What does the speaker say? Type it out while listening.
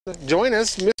Join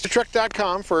us,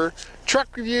 MrTruck.com, for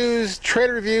truck reviews,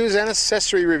 trailer reviews, and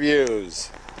accessory reviews.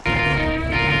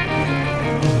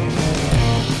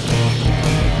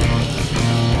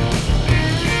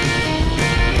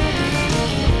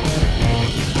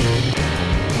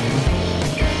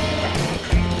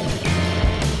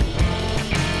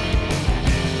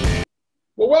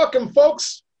 Well, welcome,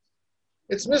 folks.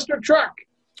 It's Mr. Truck.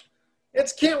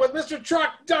 It's Kent with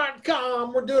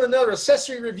MrTruck.com. We're doing another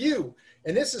accessory review.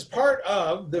 And this is part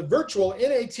of the virtual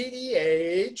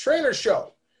NATDA trailer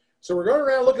show. So we're going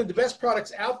around looking at the best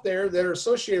products out there that are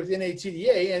associated with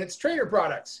NATDA, and it's trailer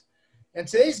products. And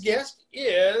today's guest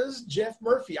is Jeff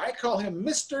Murphy. I call him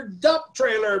Mr. Dump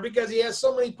Trailer because he has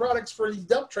so many products for these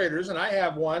dump trailers, and I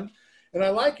have one, and I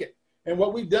like it. And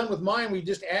what we've done with mine, we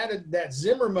just added that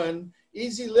Zimmerman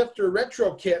Easy Lifter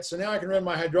Retro Kit. So now I can run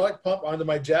my hydraulic pump onto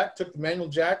my jack, took the manual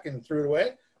jack and threw it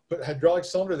away. Put hydraulic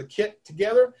cylinder, the kit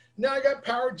together. Now I got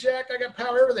power jack, I got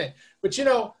power everything. But you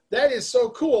know, that is so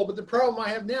cool. But the problem I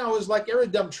have now is, like every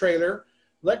dump trailer,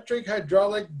 electric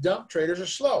hydraulic dump trailers are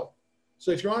slow.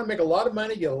 So if you want to make a lot of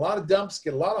money, get a lot of dumps,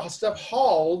 get a lot of stuff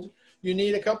hauled, you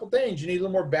need a couple things. You need a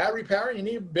little more battery power, you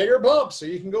need bigger pumps so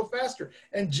you can go faster.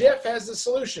 And Jeff has the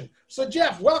solution. So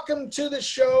Jeff, welcome to the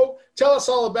show. Tell us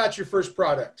all about your first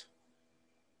product.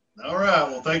 All right,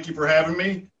 well, thank you for having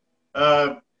me.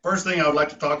 First thing I would like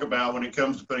to talk about when it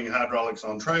comes to putting hydraulics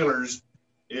on trailers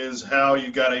is how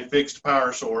you got a fixed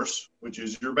power source, which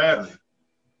is your battery.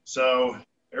 So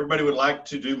everybody would like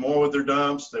to do more with their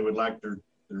dumps. They would like their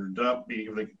dump be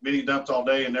many dumps all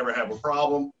day and never have a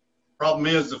problem. Problem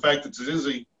is the fact that it is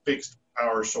a fixed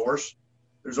power source.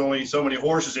 There's only so many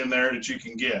horses in there that you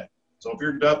can get. So if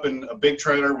you're dumping a big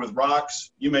trailer with rocks,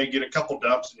 you may get a couple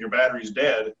dumps and your battery's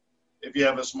dead. If you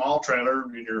have a small trailer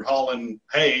and you're hauling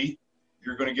hay,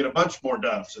 you're going to get a bunch more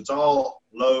dumps. It's all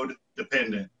load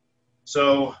dependent.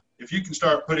 So if you can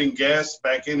start putting gas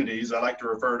back into these, I like to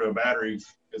refer to a battery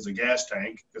as a gas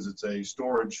tank because it's a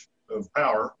storage of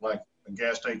power like a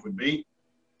gas tank would be.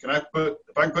 If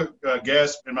I can put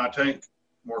gas in my tank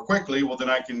more quickly, well,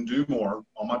 then I can do more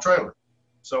on my trailer.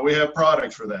 So we have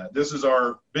products for that. This is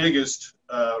our biggest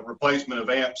replacement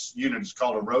of amps unit. It's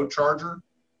called a road charger.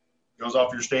 It goes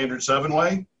off your standard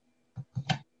 7-way.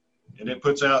 And it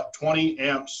puts out 20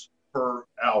 amps per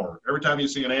hour. Every time you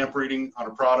see an amp reading on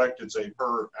a product, it's a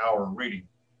per hour reading.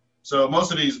 So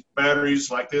most of these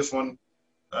batteries, like this one,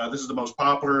 this is the most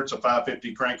popular. It's a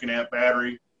 550 cranking amp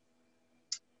battery.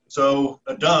 So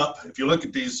a dump, if you look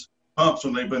at these pumps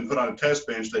when they've been put on a test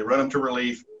bench, they run them to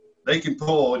relief. They can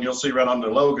pull, and you'll see right on the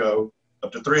logo,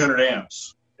 up to 300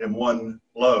 amps in one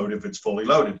load if it's fully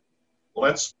loaded. Well,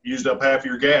 that's used up half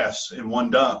your gas in one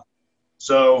dump.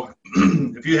 So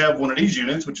if you have one of these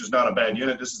units, which is not a bad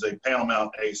unit, this is a panel mount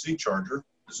AC charger.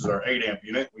 This is our 8 amp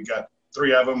unit. We got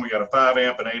 3 of them. We got a 5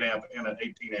 amp, an 8 amp, and an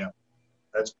 18 amp.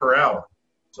 That's per hour.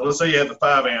 So let's say you have the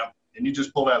 5 amp and you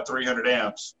just pulled out 300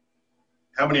 amps.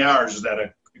 How many hours does that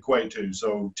equate to?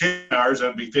 So 10 hours, that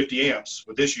would be 50 amps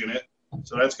with this unit.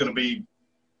 So that's going to be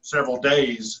several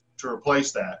days to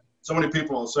replace that. So many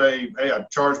people will say, hey, I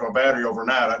charged my battery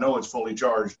overnight. I know it's fully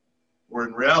charged. Where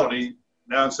in reality,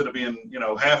 now instead of being,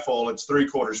 half full, it's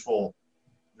 3/4 full.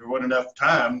 There wasn't enough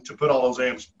time to put all those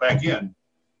amps back in.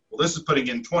 Well, this is putting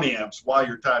in 20 amps while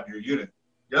you're tied to your unit.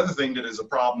 The other thing that is a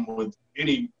problem with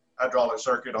any hydraulic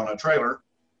circuit on a trailer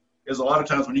is a lot of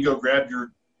times when you go grab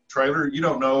your trailer, you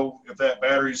don't know if that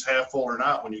battery's half full or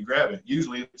not when you grab it.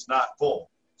 Usually it's not full.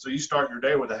 So you start your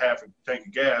day with a half a tank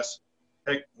of gas,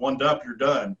 take one dump, you're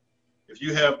done. If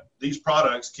you have these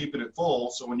products keeping it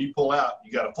full, so when you pull out,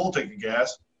 you got a full tank of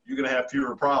gas, you're going to have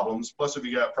fewer problems. Plus, if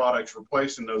you got products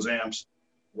replacing those amps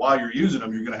while you're using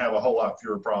them, you're going to have a whole lot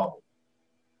fewer problems.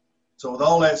 So with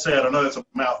all that said, I know that's a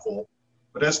mouthful,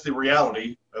 but that's the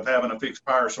reality of having a fixed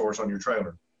power source on your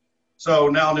trailer. So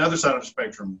now on the other side of the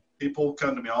spectrum, people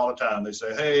come to me all the time. They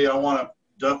say, hey, I want to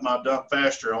dump my dump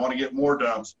faster. I want to get more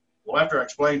dumps. Well, after I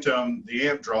explain to them the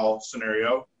amp draw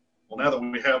scenario, well, now that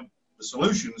we have the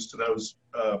solutions to those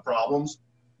problems,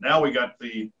 now we got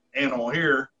the animal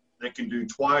here that can do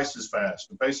twice as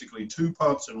fast, basically 2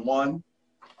 pumps in one.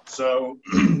 So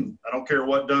I don't care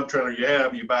what dump trailer you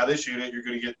have, you buy this unit, you're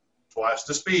going to get twice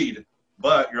the speed,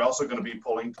 but you're also going to be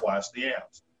pulling twice the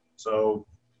amps. So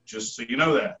just so you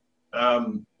know that.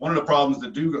 One of the problems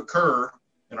that do occur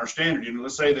in our standard unit,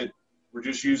 let's say that we're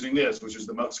just using this, which is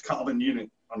the most common unit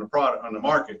on the product on the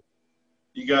market.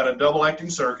 You got a double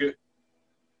acting circuit.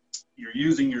 You're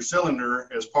using your cylinder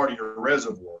as part of your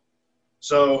reservoir.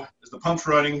 So as the pump's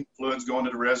running, fluid's going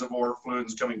to the reservoir,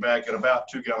 fluid's coming back at about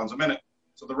 2 gallons a minute.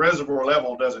 So the reservoir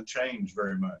level doesn't change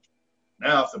very much.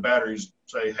 Now, if the battery's,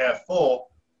 say, half full,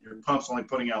 your pump's only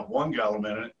putting out 1 gallon a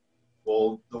minute.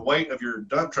 Well, the weight of your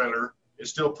dump trailer is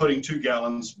still putting 2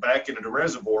 gallons back into the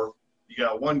reservoir. You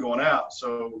got 1 going out,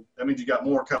 so that means you got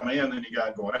more coming in than you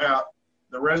got going out.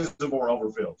 The reservoir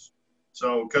overfills.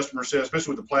 So customers say,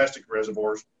 especially with the plastic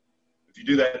reservoirs, if you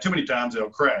do that too many times, they'll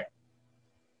crack.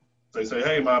 They say,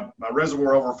 hey, my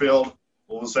reservoir overfilled.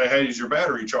 We'll say, hey, is your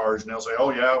battery charged? And they'll say,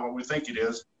 oh, yeah, well, we think it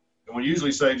is. And we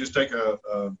usually say, just take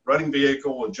a running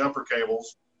vehicle with jumper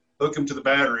cables, hook them to the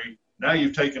battery. Now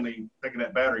you've taken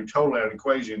that battery totally out of the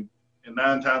equation. And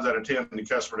 9 times out of 10, the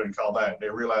customer didn't call back. They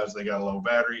realized they got a low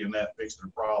battery, and that fixed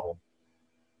their problem.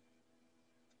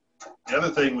 The other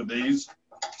thing with these,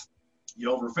 you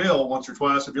overfill once or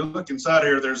twice. If you look inside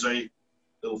here, there's a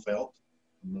little felt.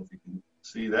 I don't know if you can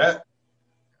see that.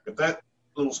 If that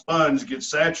little sponge gets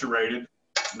saturated,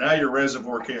 now your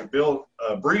reservoir can't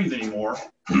breathe anymore.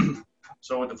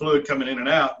 So with the fluid coming in and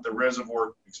out, the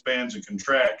reservoir expands and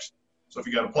contracts. So if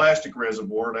you got a plastic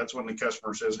reservoir, that's when the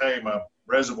customer says, hey, my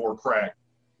reservoir cracked,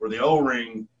 or the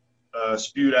O-ring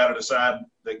spewed out of the side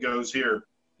that goes here.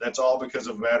 That's all because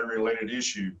of a battery-related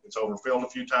issue. It's overfilled a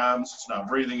few times. It's not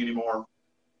breathing anymore.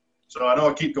 So I know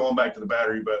I keep going back to the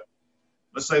battery, but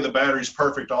let's say the battery's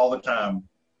perfect all the time.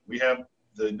 We have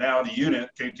now the unit,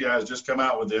 KTI has just come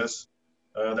out with this,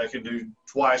 that can do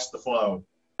twice the flow.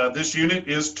 This unit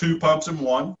is 2 pumps in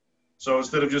one. So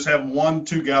instead of just having 1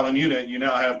 2-gallon unit, you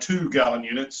now have 2-gallon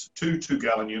units, 2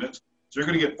 2-gallon units. So you're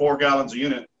going to get 4 gallons a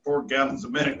unit, 4 gallons a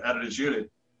minute out of this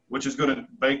unit, which is going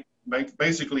to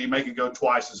basically make it go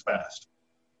twice as fast.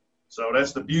 So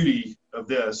that's the beauty of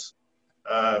this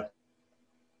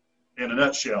in a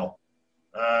nutshell.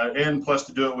 And plus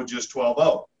to do it with just 12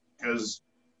 volt, because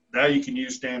now you can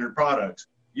use standard products.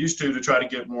 Used to try to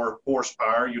get more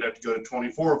horsepower, you'd have to go to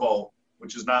 24 volt,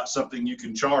 which is not something you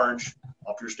can charge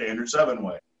off your standard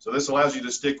 7-way. So this allows you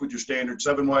to stick with your standard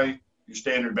 7-way, your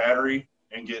standard battery,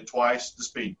 and get twice the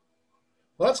speed.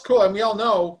 Well, that's cool. And we all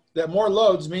know that more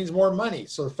loads means more money.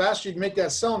 So the faster you can make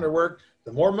that cylinder work,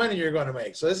 the more money you're going to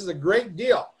make. So this is a great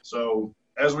deal. So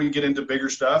as we get into bigger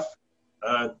stuff,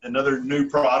 another new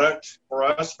product for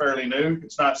us, fairly new,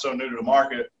 it's not so new to the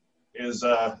market, is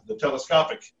the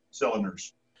telescopic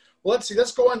cylinders. Well, let's see.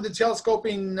 Let's go on to the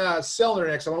telescoping cylinder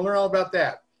next. I want to learn all about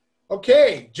that.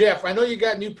 Okay, Jeff, I know you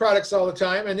got new products all the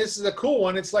time, and this is a cool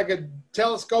one. It's like a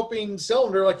telescoping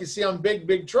cylinder like you see on big,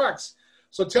 big trucks.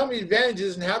 So tell me the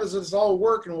advantages and how does this all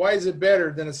work and why is it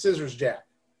better than a scissors jack?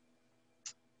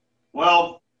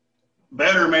 Well,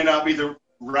 better may not be the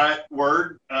right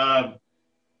word.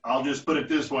 I'll just put it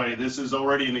this way. This is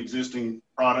already an existing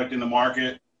product in the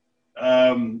market.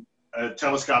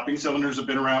 Telescoping cylinders have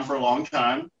been around for a long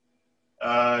time.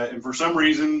 And for some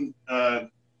reason,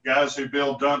 guys who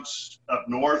build dumps up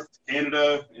north,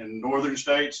 Canada, and northern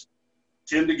states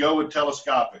tend to go with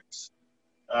telescopics.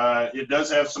 It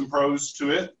does have some pros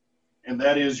to it, and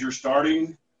that is you're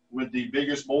starting with the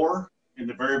biggest bore in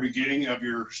the very beginning of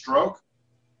your stroke.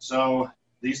 So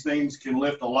these things can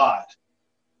lift a lot.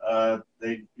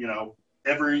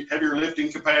 Heavier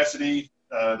lifting capacity,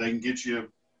 they can get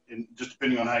you, just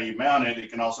depending on how you mount it,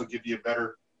 it can also give you a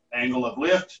better angle of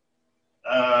lift.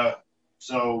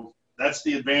 So that's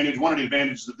the advantage, one of the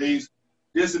advantages of these.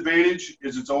 Disadvantage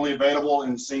is it's only available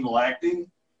in single acting.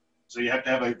 So you have to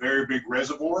have a very big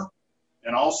reservoir.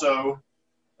 And also,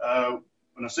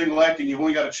 when a single acting, you've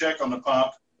only got to check on the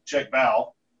pump, check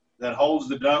valve, that holds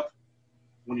the dump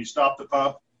when you stop the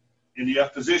pump in the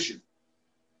up position.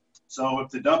 So if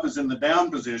the dump is in the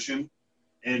down position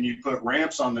and you put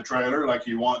ramps on the trailer, like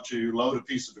you want to load a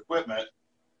piece of equipment,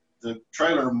 the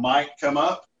trailer might come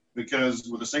up because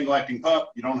with a single acting pump,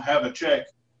 you don't have a check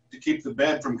to keep the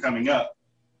bed from coming up.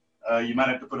 You might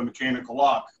have to put a mechanical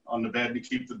lock on the bed to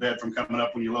keep the bed from coming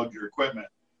up when you load your equipment.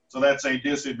 So that's a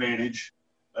disadvantage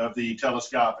of the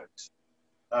telescopics.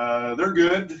 They're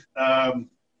good.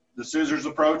 The scissors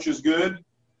approach is good,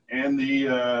 and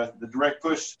the direct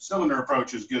push cylinder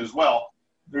approach is good as well.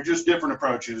 They're just different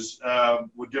approaches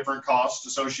with different costs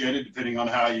associated depending on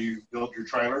how you build your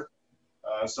trailer.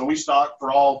 So we stock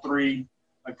for all 3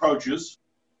 approaches,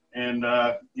 and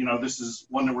this is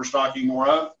one that we're stocking more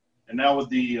of. And now with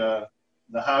the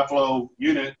high flow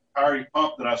unit power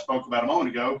pump that I spoke about a moment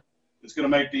ago, it's going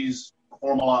to make these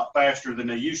perform a lot faster than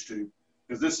they used to,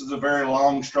 because this is a very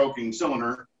long stroking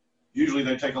cylinder. Usually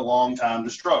they take a long time to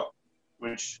stroke,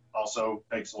 which also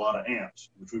takes a lot of amps,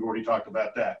 which we've already talked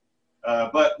about that.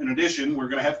 But in addition, we're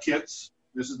going to have kits.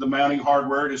 This is the mounting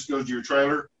hardware. This goes to your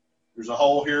trailer. There's a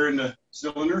hole here in the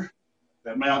cylinder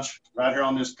that mounts right here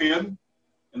on this pin.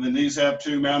 And then these have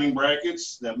 2 mounting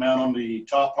brackets that mount on the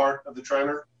top part of the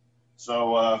trailer.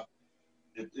 So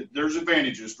there's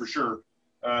advantages for sure.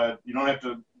 You don't have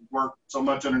to work so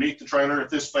much underneath the trailer. If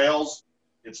this fails,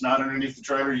 it's not underneath the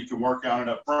trailer. You can work on it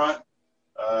up front.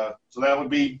 So that would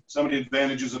be some of the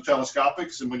advantages of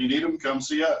telescopics. And when you need them, come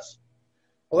see us.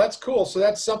 Well, that's cool. So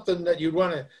that's something that you'd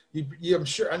want to, I'm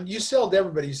sure, and you sell to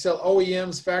everybody. You sell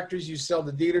OEMs, factories, you sell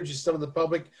to dealers, you sell to the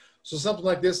public. So something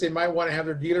like this, they might want to have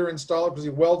their dealer install it because he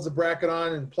welds the bracket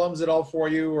on and plumbs it all for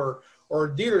you, or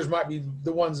dealers might be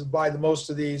the ones that buy the most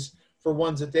of these for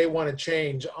ones that they want to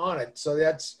change on it. So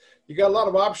that's, you got a lot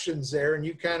of options there, and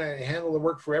you kind of handle the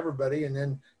work for everybody, and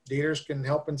then dealers can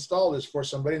help install this for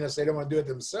somebody unless they don't want to do it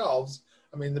themselves.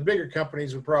 I mean, the bigger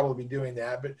companies would probably be doing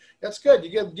that, but that's good.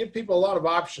 You give people a lot of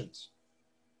options.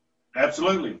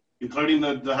 Absolutely, including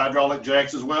the hydraulic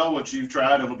jacks as well, which you've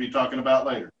tried and we'll be talking about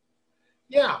later.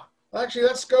 Yeah. Actually,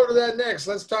 let's go to that next.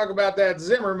 Let's talk about that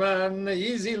Zimmerman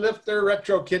Easy Lifter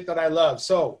Retro Kit that I love.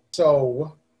 So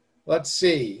let's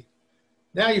see.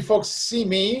 Now you folks see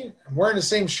me. I'm wearing the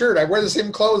same shirt. I wear the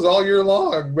same clothes all year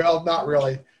long. Well, not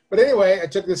really. But anyway, I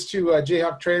took this to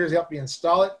Jayhawk Traders, helped me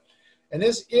install it. And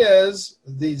this is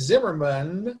the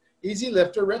Zimmerman Easy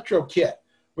Lifter Retro Kit,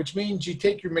 which means you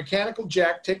take your mechanical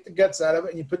jack, take the guts out of it,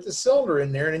 and you put the cylinder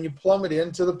in there, and then you plumb it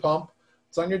into the pump.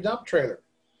 It's on your dump trailer.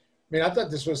 I mean, I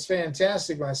thought this was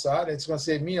fantastic when I saw it. It's going to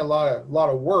save me a lot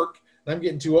of work. And I'm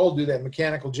getting too old to do that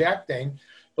mechanical jack thing.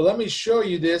 But let me show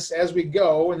you this as we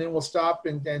go, and then we'll stop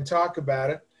and talk about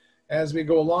it as we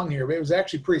go along here. But it was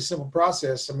actually a pretty simple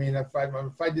process. I mean, if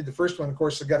I did the first one, of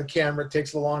course, I got a camera. It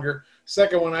takes a little longer.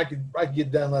 Second one, I could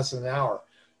get done less than an hour.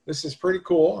 This is pretty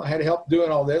cool. I had help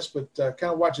doing all this, but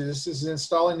kind of watch it. This is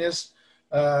installing this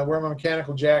where my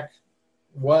mechanical jack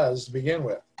was to begin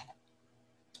with.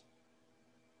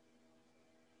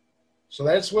 So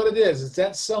that's what it is. It's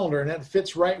that cylinder, and that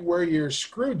fits right where your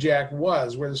screw jack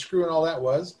was, where the screw and all that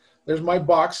was. There's my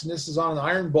box, and this is on an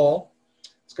iron bowl.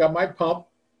 It's got my pump,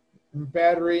 and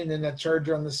battery, and then that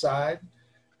charger on the side.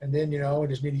 And then, you know, we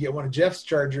just need to get one of Jeff's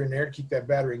charger in there to keep that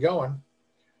battery going.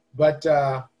 But,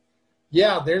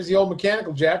 yeah, there's the old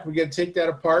mechanical jack. We got to take that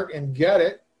apart and gut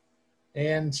it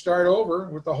and start over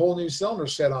with a whole new cylinder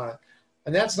set on it.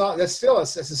 And that's still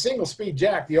it's a single speed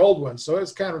jack, the old one. So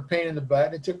it's kind of a pain in the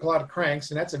butt. It took a lot of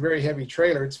cranks, and that's a very heavy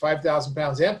trailer. It's 5,000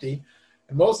 pounds empty.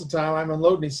 And most of the time I'm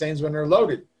unloading these things when they're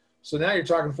loaded. So now you're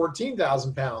talking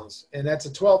 14,000 pounds, and that's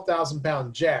a 12,000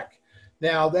 pound jack.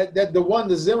 Now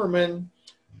the Zimmerman,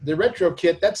 the retro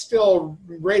kit, that's still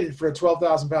rated for a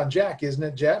 12,000 pound jack, isn't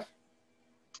it, Jeff?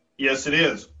 Yes, it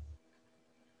is.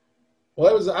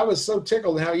 Well, I was so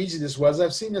tickled how easy this was.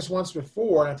 I've seen this once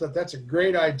before, and I thought that's a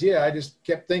great idea. I just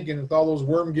kept thinking with all those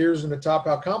worm gears in the top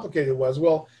how complicated it was.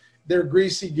 Well, they're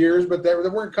greasy gears, but they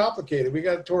weren't complicated. We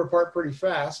got it tore apart pretty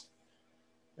fast.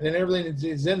 And then everything that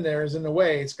is in there is in the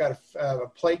way. It's got a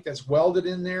plate that's welded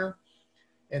in there,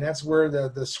 and that's where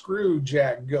the screw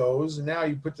jack goes. And now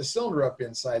you put the cylinder up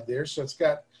inside there. So it's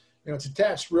got, you know, it's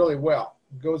attached really well.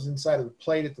 It goes inside of the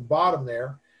plate at the bottom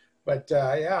there. But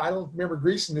yeah, I don't remember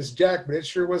greasing this jack, but it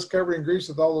sure was covered in grease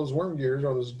with all those worm gears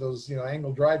or those you know,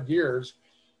 angle drive gears.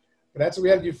 But that's what we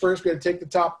had to do first. We had to take the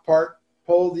top part,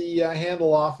 pull the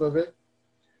handle off of it,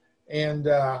 and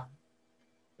that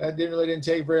didn't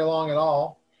take very long at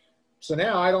all. So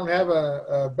now I don't have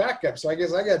a backup. So I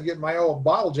guess I got to get my old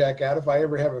bottle jack out if I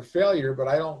ever have a failure. But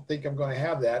I don't think I'm going to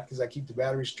have that because I keep the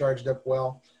batteries charged up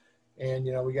well, and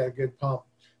you know, we got a good pump.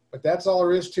 But that's all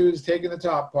there is to it, is taking the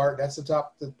top part. That's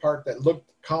the part that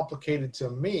looked complicated to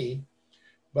me.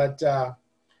 But,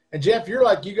 and Jeff, you're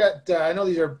like, you got, I know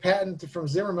these are patented from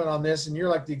Zimmerman on this, and you're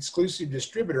like the exclusive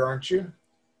distributor, aren't you?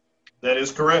 That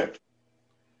is correct.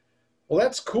 Well,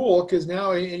 that's cool, because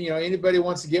now, you know, anybody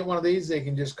wants to get one of these, they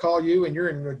can just call you, and you're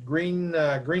in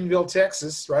Greenville,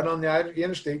 Texas, right on the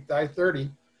interstate,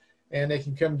 I-30, and they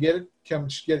can come get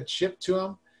it shipped to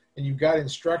them. And you've got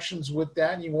instructions with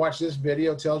that, and you can watch this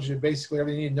video. It tells you basically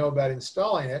everything you need to know about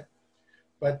installing it.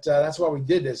 But that's why we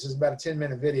did this. It's about a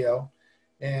 10-minute video,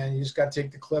 and you just got to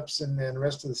take the clips and then the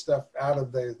rest of the stuff out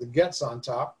of the guts on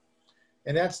top.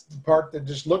 And that's the part that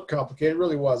just looked complicated. It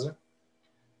really wasn't.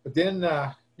 But then,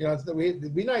 you know,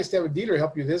 it'd be nice to have a dealer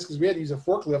help you with this, because we had to use a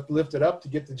forklift to lift it up to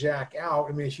get the jack out.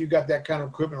 I mean, if you've got that kind of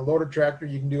equipment, a loader tractor,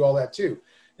 you can do all that too.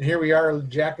 And here we are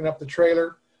jacking up the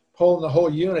trailer, pulling the whole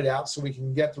unit out so we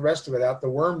can get the rest of it out, the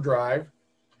worm drive.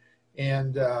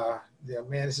 And yeah,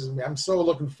 man, I'm so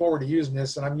looking forward to using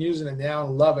this, and I'm using it now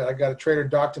and love it. I got a trailer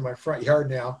docked in my front yard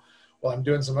now while I'm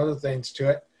doing some other things to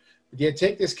it. But yeah,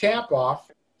 take this cap off.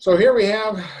 So here we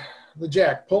have the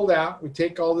jack pulled out. We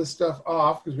take all this stuff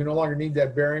off because we no longer need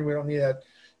that bearing. We don't need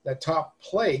that top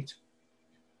plate.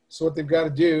 So what they've got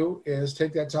to do is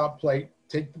take that top plate,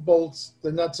 take the bolts,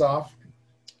 the nuts off,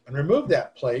 and remove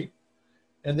that plate.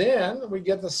 And then we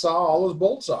get to saw all those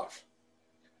bolts off.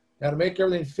 Now to make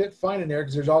everything fit fine in there,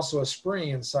 because there's also a spring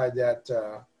inside that,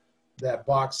 that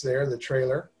box there, the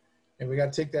trailer. And we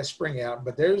got to take that spring out.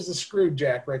 But there's the screw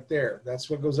jack right there. That's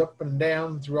what goes up and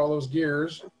down through all those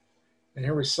gears. And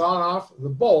here we're sawing off the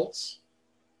bolts.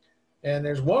 And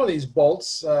there's one of these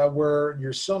bolts where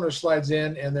your cylinder slides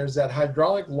in, and there's that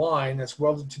hydraulic line that's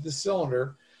welded to the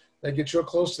cylinder that gets real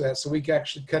close to that. So we can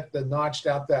actually cut the notched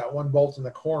out that one bolt in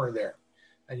the corner there.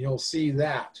 And you'll see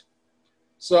that.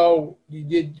 So you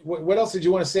did. What else did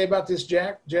you want to say about this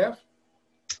jack, Jeff?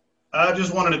 I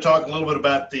just wanted to talk a little bit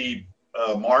about the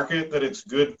market that it's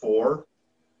good for.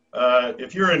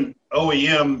 If you're an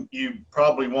OEM, you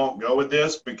probably won't go with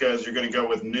this because you're going to go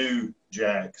with new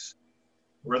jacks.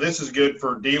 Where this is good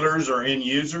for dealers or end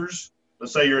users.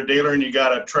 Let's say you're a dealer and you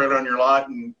got a trailer on your lot,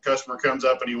 and customer comes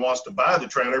up and he wants to buy the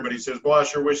trailer, but he says, "Boy, I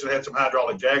sure wish it had some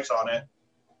hydraulic jacks on it."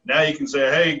 Now you can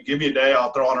say, "Hey, give me a day,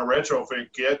 I'll throw on a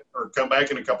retrofit kit, or come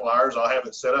back in a couple hours, I'll have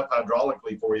it set up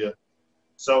hydraulically for you."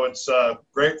 So it's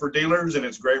great for dealers and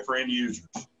it's great for end users.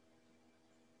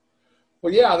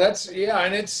 Well, yeah,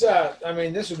 and it's, I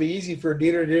mean, this would be easy for a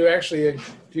dealer to do. Actually,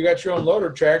 if you got your own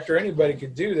loader tractor, anybody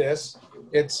could do this.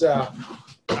 It's,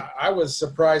 I was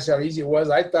surprised how easy it was.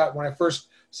 I thought when I first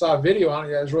saw a video on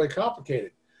it, it was really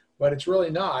complicated, but it's really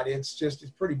not. It's just,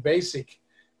 it's pretty basic.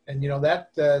 And, you know,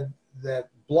 that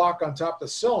block on top of the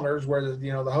cylinders where the,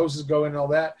 you know, the hoses go in and all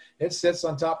that, it sits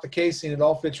on top of the casing. It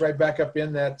all fits right back up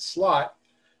in that slot,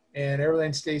 and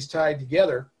everything stays tied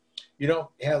together. You don't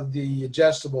have the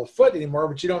adjustable foot anymore,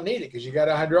 but you don't need it because you got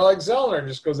a hydraulic cylinder and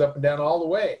it just goes up and down all the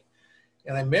way.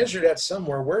 And I measured that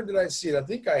somewhere. Where did I see it? I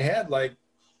think I had like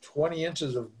 20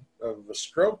 inches of a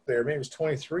stroke there. Maybe it was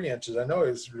 23 inches. I know I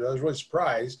was really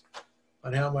surprised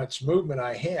on how much movement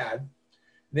I had. And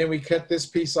then we cut this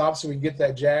piece off so we get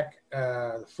that jack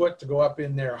foot to go up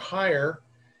in there higher.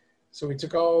 So we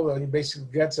took all the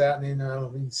basic guts out, and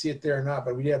then we can see it there or not,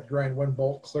 but we had to grind one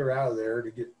bolt clear out of there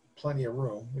to get plenty of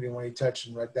room. We didn't want any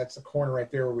touching. Right, that's the corner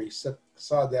right there where we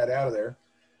sawed that out of there.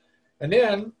 And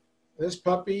then this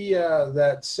puppy,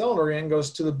 that cylinder end goes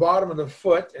to the bottom of the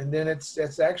foot, and then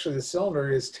it's actually, the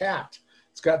cylinder is tapped.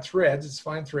 It's got threads. It's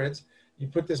fine threads. You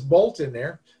put this bolt in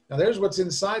there. Now there's what's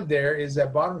inside there is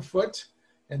that bottom foot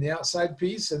and the outside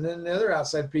piece, and then the other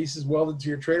outside piece is welded to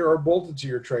your trailer or bolted to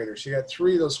your trailer. So you got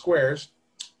 3 of those squares.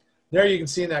 There you can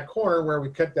see in that corner where we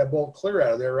cut that bolt clear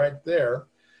out of there, right there.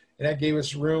 And that gave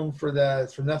us room for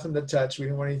nothing to touch. We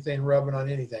didn't want anything rubbing on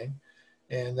anything.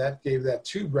 And that gave that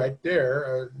tube right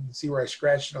there. You can see where I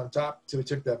scratched it on top until we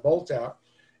took that bolt out.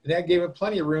 And that gave it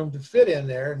plenty of room to fit in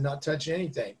there and not touch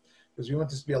anything, because we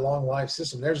want this to be a long life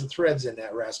system. There's the threads in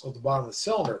that rascal at the bottom of the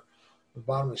cylinder, the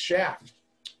bottom of the shaft.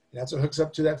 And that's what hooks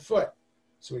up to that foot.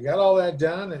 So we got all that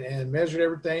done and measured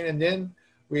everything. And then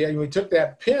we took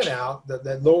that pin out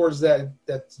that lowers that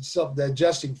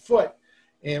adjusting foot.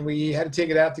 And we had to take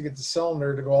it out to get the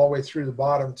cylinder to go all the way through the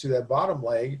bottom to that bottom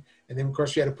leg. And then, of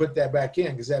course, you had to put that back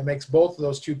in because that makes both of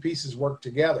those 2 pieces work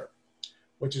together,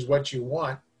 which is what you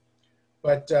want.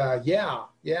 But, yeah,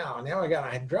 now I got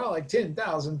a hydraulic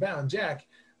 10,000-pound jack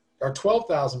or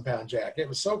 12,000-pound jack. It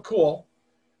was so cool.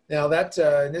 Now,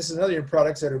 and this is another of your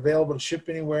products that are available to ship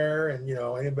anywhere, and, you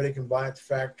know, anybody can buy it, the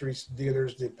factories,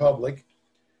 dealers, the public.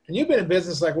 And you've been in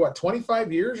business like, what,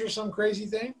 25 years or some crazy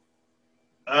thing?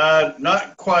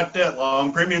 Not quite that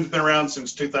long. Premium's been around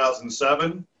since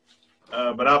 2007,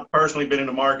 but I've personally been in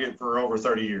the market for over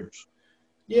 30 years.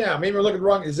 Yeah, maybe we're looking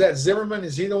wrong. Is that Zimmerman?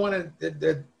 Is he the one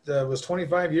that was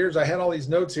 25 years? I had all these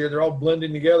notes here. They're all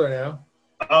blending together now.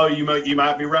 Oh, you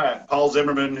might be right. Paul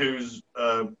Zimmerman, who's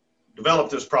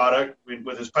developed this product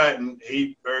with his patent,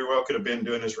 he very well could have been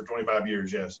doing this for 25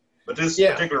 years, yes. But this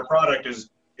particular product is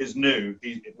new.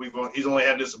 He's only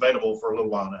had this available for a little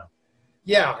while now.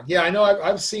 Yeah, I know.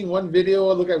 I've seen one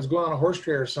video. Look, I was going on a horse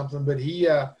trailer or something, but he's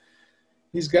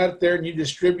got it there, and you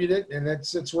distribute it, and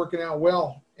it's working out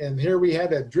well. And here we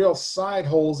had to drill side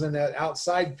holes in that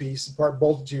outside piece, the part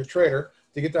bolted to your trailer,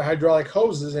 to get the hydraulic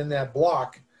hoses in that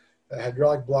block, the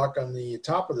hydraulic block on the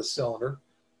top of the cylinder.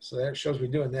 So that shows we're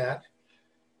doing that.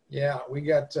 Yeah, we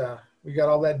got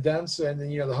all that done. So, and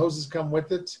then, you know, the hoses come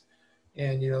with it,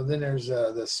 and, you know, then there's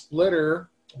the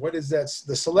splitter. What is that?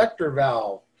 The selector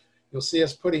valve. You'll see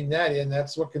us putting that in.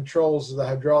 That's what controls the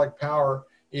hydraulic power,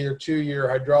 either to your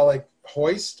hydraulic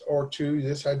hoist or to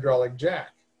this hydraulic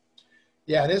jack.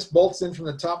 Yeah, and this bolts in from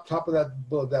the top of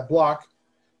that block.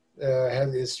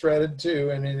 Is threaded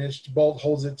too, and then this bolt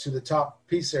holds it to the top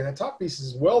piece there. And the top piece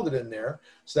is welded in there,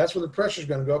 so that's where the pressure is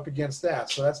going to go up against that.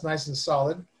 So that's nice and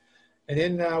solid. And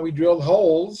then we drilled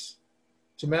holes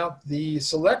to mount the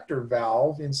selector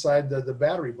valve inside the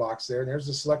battery box there. And there's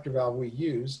the selector valve we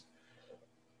use.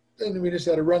 And we just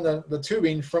had to run the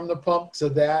tubing from the pump to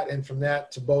that, and from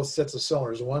that to both sets of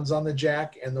cylinders, the ones on the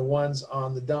jack and the ones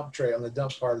on the dump tray, on the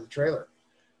dump part of the trailer.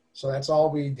 So that's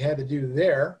all we had to do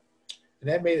there. And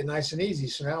that made it nice and easy.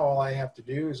 So now all I have to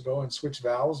do is go and switch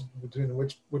valves between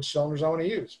which cylinders I want to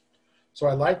use. So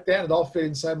I like that. It all fit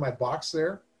inside my box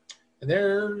there.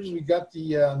 And we got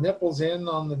the nipples in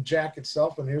on the jack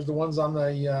itself, and here's the ones on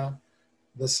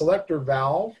the selector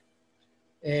valve.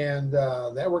 And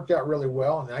that worked out really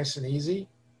well, nice and easy.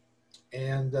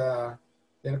 And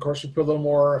then, of course, we put a little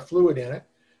more fluid in it.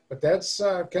 But that's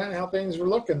kind of how things were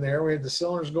looking there. We had the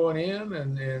cylinders going in,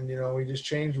 and you know, we just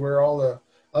changed where all the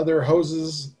other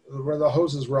hoses, where the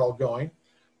hoses were all going,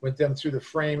 went them through the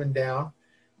frame and down,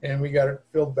 and we got it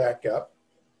filled back up.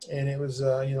 And it was,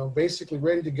 you know, basically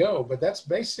ready to go. But that's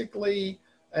basically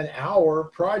an hour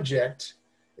project.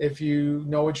 If you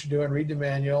know what you're doing, read the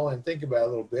manual and think about it a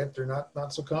little bit. They're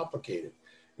not so complicated.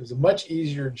 It was a much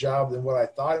easier job than what I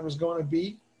thought it was going to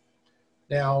be.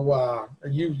 Now, are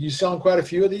you selling quite a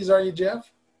few of these, are you,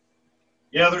 Jeff?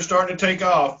 Yeah, they're starting to take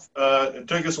off. It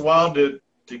took us a while to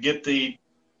get the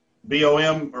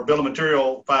BOM, or bill of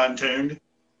material, fine-tuned.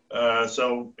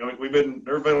 So you know,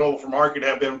 they're available for market,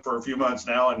 have been for a few months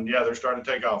now, and yeah, they're starting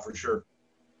to take off for sure.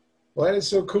 Well, that is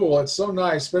so cool. It's so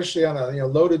nice, especially on a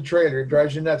loaded trailer. It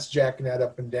drives you nuts jacking that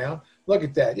up and down. Look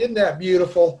at that. Isn't that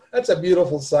beautiful? That's a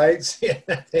beautiful sight, seeing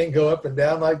that thing go up and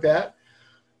down like that.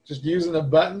 Just using the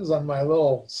buttons on my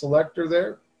little selector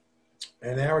there.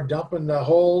 And now we're dumping the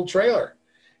whole trailer.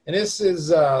 And this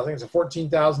is, I think it's a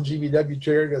 14,000 GVW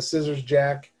trailer, got a scissors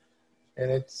jack. And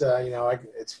it's,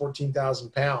 it's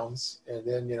 14,000 pounds. And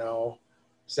then,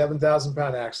 7,000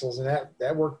 pound axles, and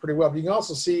that worked pretty well. But you can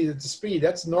also see that the speed,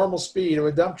 that's the normal speed of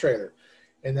a dump trailer.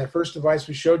 And that first device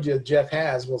we showed you, Jeff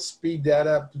has, will speed that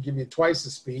up to give you twice the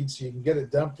speed so you can get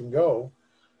it dumped and go.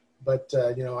 But,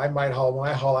 I might haul, when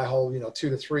I haul, 2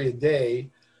 to 3 a day.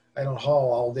 I don't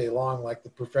haul all day long like the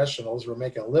professionals who are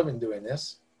making a living doing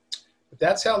this. But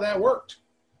that's how that worked.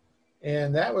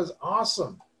 And that was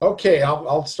awesome. Okay,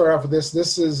 I'll start off with this.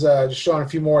 This is just showing a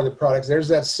few more of the products. There's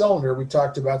that cylinder we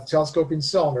talked about, the telescoping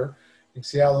cylinder. You can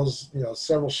see how those,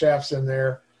 several shafts in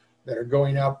there that are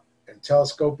going up and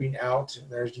telescoping out. And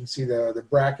there's, you can see the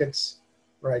brackets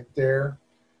right there.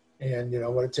 And,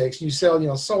 what it takes. You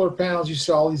sell, solar panels. You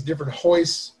sell all these different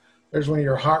hoists. There's one of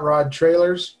your hot rod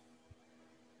trailers.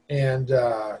 And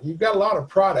you've got a lot of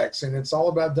products. And it's all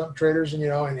about dump trailers. And,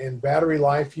 and battery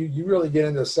life. You really get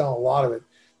into selling a lot of it.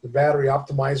 The battery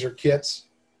optimizer kits.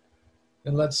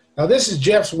 And now this is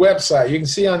Jeff's website. You can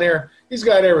see on there, he's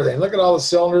got everything. Look at all the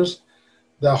cylinders,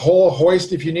 the whole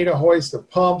hoist if you need a hoist, the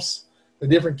pumps, the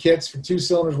different kits for 2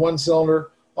 cylinders, 1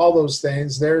 cylinder, all those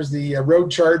things. There's the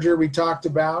road charger we talked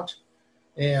about.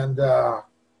 And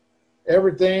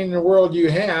everything in the world you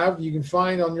have, you can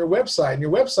find on your website. And your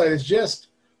website is just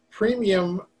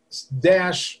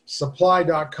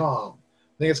premium-supply.com. I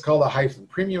think it's called a hyphen,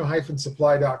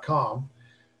 premium-supply.com.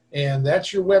 And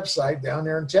that's your website down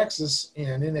there in Texas.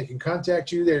 And then they can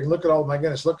contact you there. And look at all, my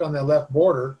goodness, look on the left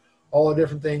border, all the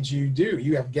different things you do.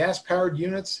 You have gas-powered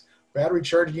units, battery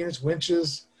charged units,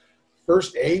 winches,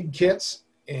 first aid kits,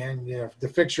 and to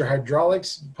fix your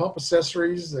hydraulics, pump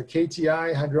accessories, the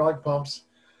KTI hydraulic pumps,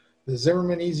 the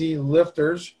Zimmerman Easy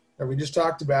lifters that we just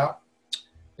talked about.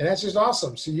 And that's just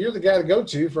awesome. So you're the guy to go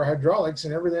to for hydraulics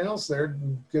and everything else there,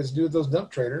 because do with those dump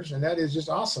trailers. And that is just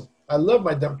awesome. I love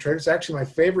my dump trailer. It's actually my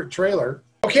favorite trailer.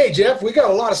 Okay, Jeff, we got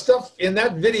a lot of stuff in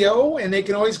that video, and they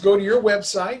can always go to your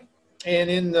website. And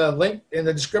in the link in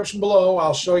the description below,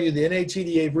 I'll show you the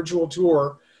NATDA virtual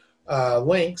tour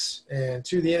links and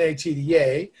to the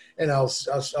NATDA. And I'll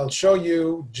show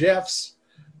you Jeff's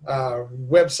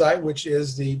website, which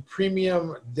is the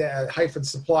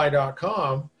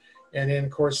premium-supply.com. And then,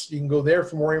 of course, you can go there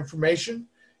for more information.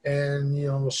 And,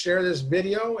 we'll share this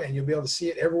video, and you'll be able to see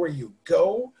it everywhere you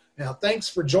go. Now, thanks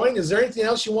for joining. Is there anything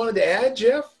else you wanted to add,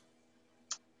 Jeff?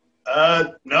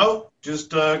 No,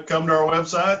 just come to our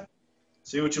website,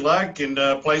 see what you like, and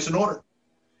place an order.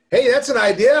 Hey, that's an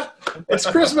idea. It's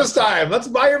Christmas time. Let's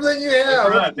buy everything you have.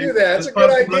 Right. Let's do that. That's a good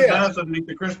idea. Nice underneath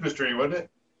the Christmas tree, wouldn't it?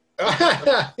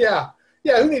 Yeah.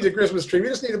 Who needs a Christmas tree? We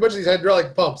just need a bunch of these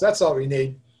hydraulic pumps. That's all we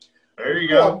need. There you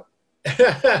go.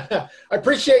 I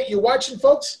appreciate you watching,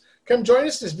 folks. Come join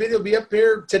us. This video will be up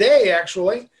here today,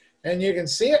 actually, and you can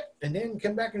see it. And then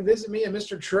come back and visit me at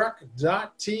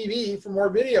MrTruck.tv for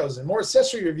more videos and more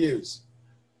accessory reviews.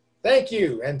 Thank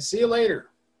you, and see you later.